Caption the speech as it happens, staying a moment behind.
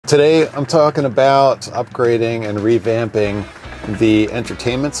Today I'm talking about upgrading and revamping the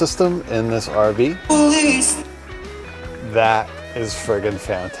entertainment system in this RV. That is friggin'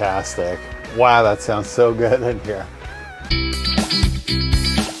 fantastic. Wow, that sounds so good in here.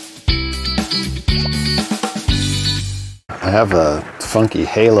 I have a funky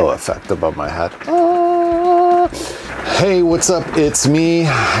halo effect above my head. Hey, what's up? It's me,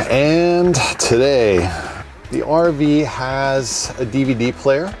 and today the RV has a DVD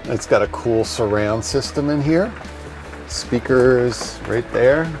player. It's got a cool surround system in here. Speakers right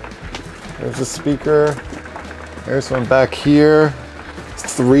there. There's a speaker. There's one back here.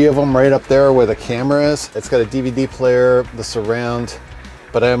 3 of them right up there where the camera is. It's got a DVD player, the surround,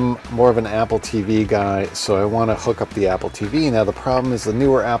 but I'm more of an Apple TV guy, so I want to hook up the Apple TV. Now the problem is the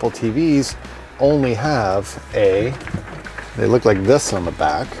newer Apple TVs only have they look like this on the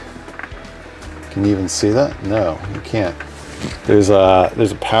back. Can you even see that? No, you can't. There's a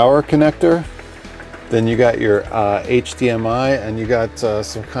power connector, then you got your HDMI, and you got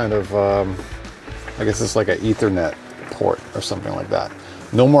some kind of, I guess it's like an Ethernet port or something like that.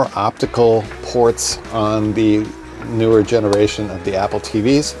 No more optical ports on the newer generation of the Apple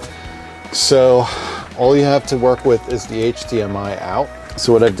TVs. So all you have to work with is the HDMI out.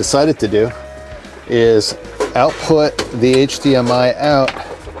 So what I've decided to do is output the HDMI out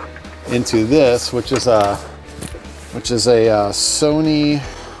into this, which is a Sony,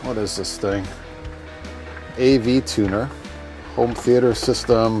 what is this thing? AV tuner, home theater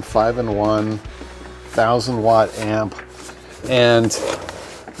system, 5-in-1, 1000-watt amp, and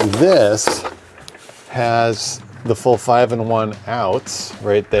this has the full 5-in-1 outs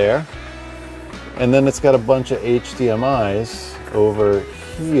right there, and then it's got a bunch of HDMIs over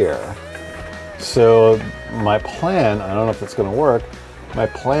here. So my plan, I don't know if it's going to work, my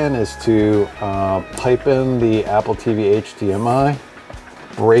plan is to pipe in the Apple TV HDMI,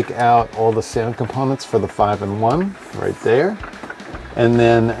 break out all the sound components for the 5-in-1 right there, and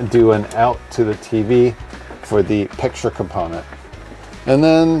then do an out to the TV for the picture component. And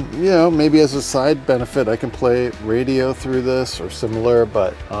then, you know, maybe as a side benefit, I can play radio through this or similar,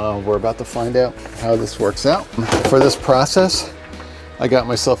 but we're about to find out how this works out. For this process, I got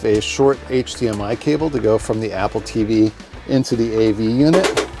myself a short HDMI cable to go from the Apple TV into the AV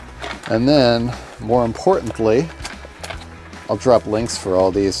unit. And then, more importantly, I'll drop links for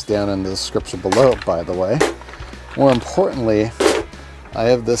all these down in the description below, by the way. More importantly, I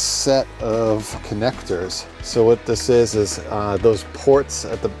have this set of connectors. So what this is those ports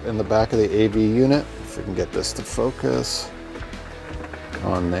in the back of the AV unit. If we can get this to focus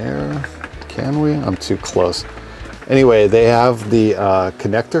on there. Can we? I'm too close. Anyway, they have the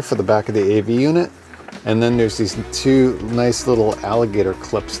connector for the back of the AV unit, and then there's these 2 nice little alligator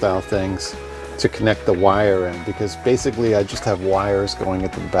clip style things to connect the wire in, because basically I just have wires going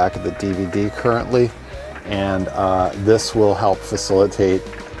into the back of the DVD currently, and this will help facilitate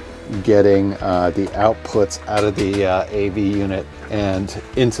getting the outputs out of the AV unit and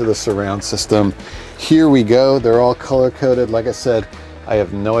into the surround system. Here we go. They're all color coded. Like I said, I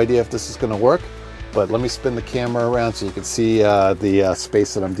have no idea if this is going to work, but let me spin the camera around so you can see the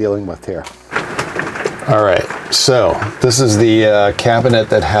space that I'm dealing with here. All right, so this is the cabinet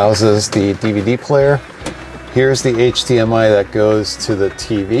that houses the DVD player. Here's the HDMI that goes to the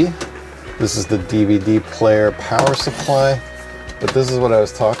TV. This is the DVD player power supply. But this is what I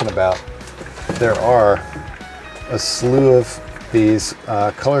was talking about. There are a slew of these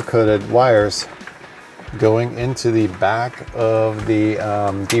color-coded wires going into the back of the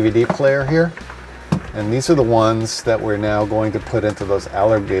DVD player here. And these are the ones that we're now going to put into those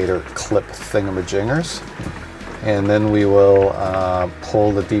alligator clip thingamajingers. And then we will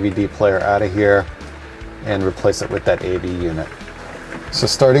pull the DVD player out of here and replace it with that AV unit. So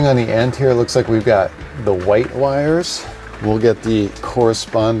starting on the end here, it looks like we've got the white wires. We'll get the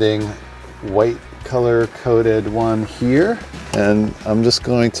corresponding white color coded one here. And I'm just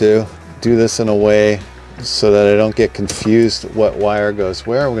going to do this in a way so that I don't get confused what wire goes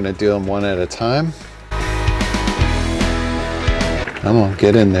where. We're going to do them one at a time. Come on,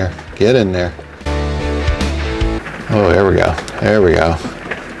 get in there, get in there. Oh, there we go, there we go.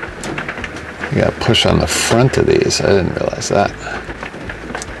 You gotta push on the front of these. I didn't realize that.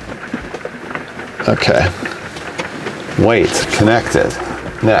 Okay, white connected.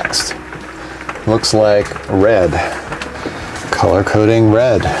 Next, looks like red. Color coding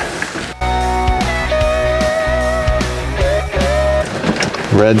red.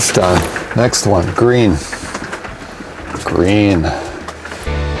 Red's done. Next one, green. Green.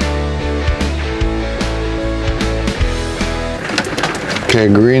 Okay,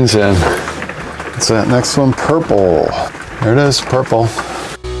 green's in. What's that next one? Purple. There it is, purple.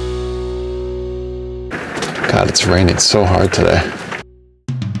 God, it's raining so hard today.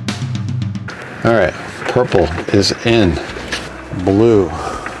 All right, purple is in. Blue.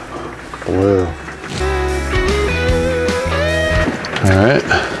 Blue. All right,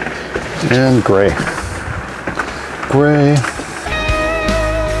 and gray. Gray.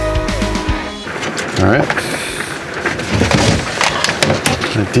 All right.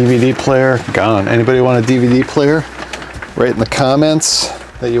 The DVD player, gone. Anybody want a DVD player? Write in the comments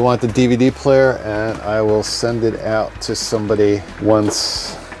that you want the DVD player and I will send it out to somebody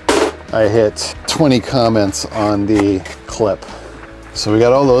once I hit 20 comments on the clip. So we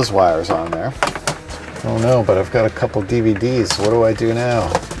got all those wires on there. Oh no, but I've got a couple DVDs. What do I do now?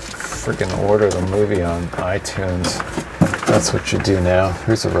 Freaking order the movie on iTunes. That's what you do now.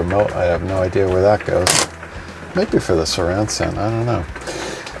 Here's a remote. I have no idea where that goes. Might be for the surround sound. I don't know.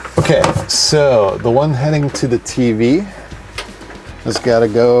 Okay, so the one heading to the TV has got to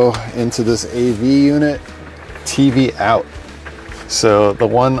go into this AV unit, TV out. So the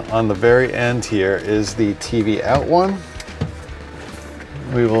one on the very end here is the TV out one.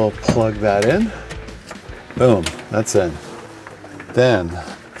 We will plug that in. Boom, that's in. Then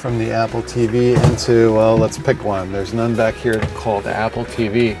from the Apple TV into, well, let's pick one. There's none back here called Apple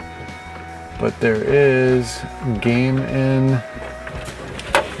TV, but there is game in.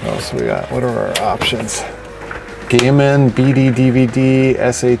 What else we got? What are our options? Game in, BD DVD,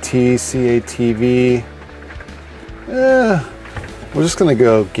 SAT, CATV. We're just gonna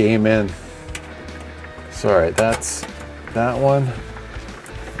go game in. Sorry, that's that one.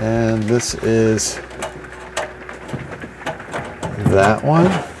 And this is that one.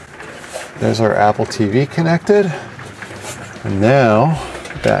 There's our Apple TV connected. And now,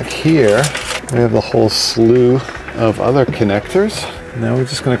 back here, we have the whole slew of other connectors. Now we're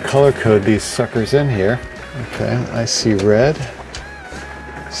just going to color code these suckers in here. Okay, I see red.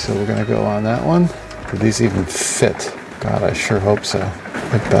 So we're going to go on that one. Do these even fit? God, I sure hope so.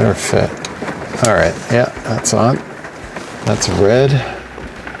 It better fit. All right, yeah, that's on. That's red.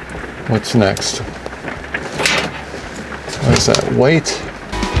 What's next? What is that? White.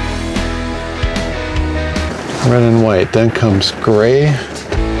 Red and white. Then comes gray.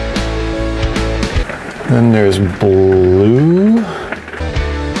 Then there's blue.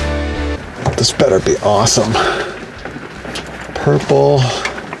 This better be awesome. Purple.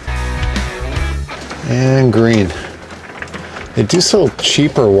 And green. They do sell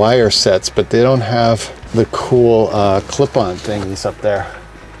cheaper wire sets, but they don't have the cool clip-on thingies up there.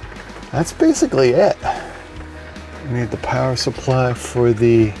 That's basically it. We need the power supply for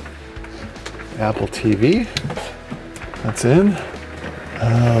the Apple TV. That's in.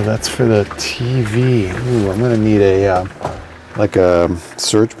 Oh, that's for the TV. Ooh, I'm gonna need a like a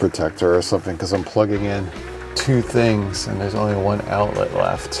surge protector or something because I'm plugging in two things and there's only one outlet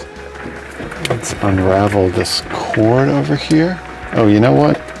left. Let's unravel this cord over here. Oh, you know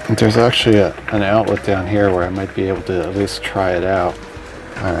what? There's actually an outlet down here where I might be able to at least try it out.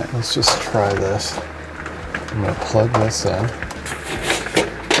 All right, let's just try this. I'm gonna plug this in.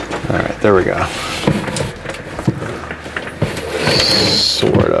 All right, there we go.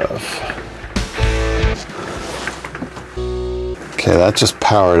 Sort of. Okay, that just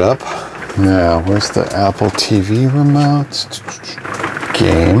powered up. Now, where's the Apple TV remote?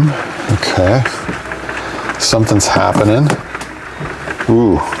 Game. Okay. Something's happening.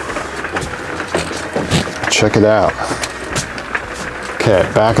 Ooh. Check it out. Okay,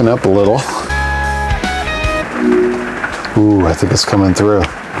 backing up a little. Ooh, I think it's coming through.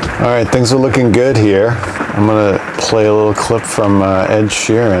 All right, things are looking good here. I'm gonna play a little clip from Ed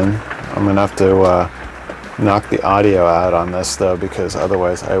Sheeran. I'm gonna have to knock the audio out on this though, because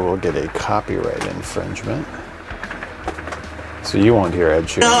otherwise I will get a copyright infringement. So you won't hear Ed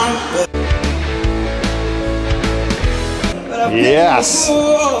Sheeran. Yes!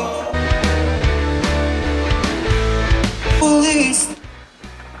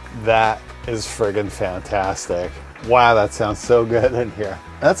 That is friggin' fantastic. Wow, that sounds so good in here.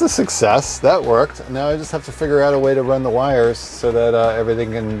 That's a success. That worked. Now I just have to figure out a way to run the wires so that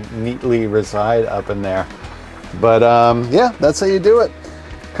everything can neatly reside up in there. But yeah, that's how you do it.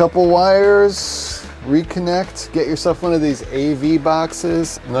 Couple wires, reconnect, get yourself one of these AV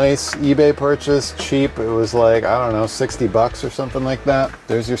boxes. Nice eBay purchase, cheap. It was like, I don't know, 60 bucks or something like that.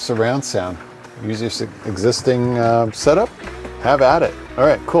 There's your surround sound. Use your existing setup, have at it. All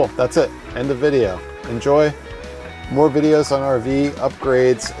right, cool, that's it. End of video. Enjoy. More videos on RV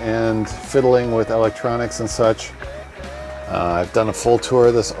upgrades and fiddling with electronics and such. I've done a full tour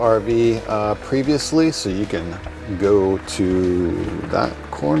of this RV previously, so you can go to that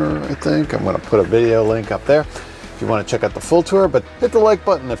corner, I think. I'm going to put a video link up there. If if you want to check out the full tour, but hit the like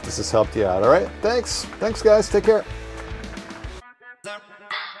button if this has helped you out. All right, thanks guys, take care.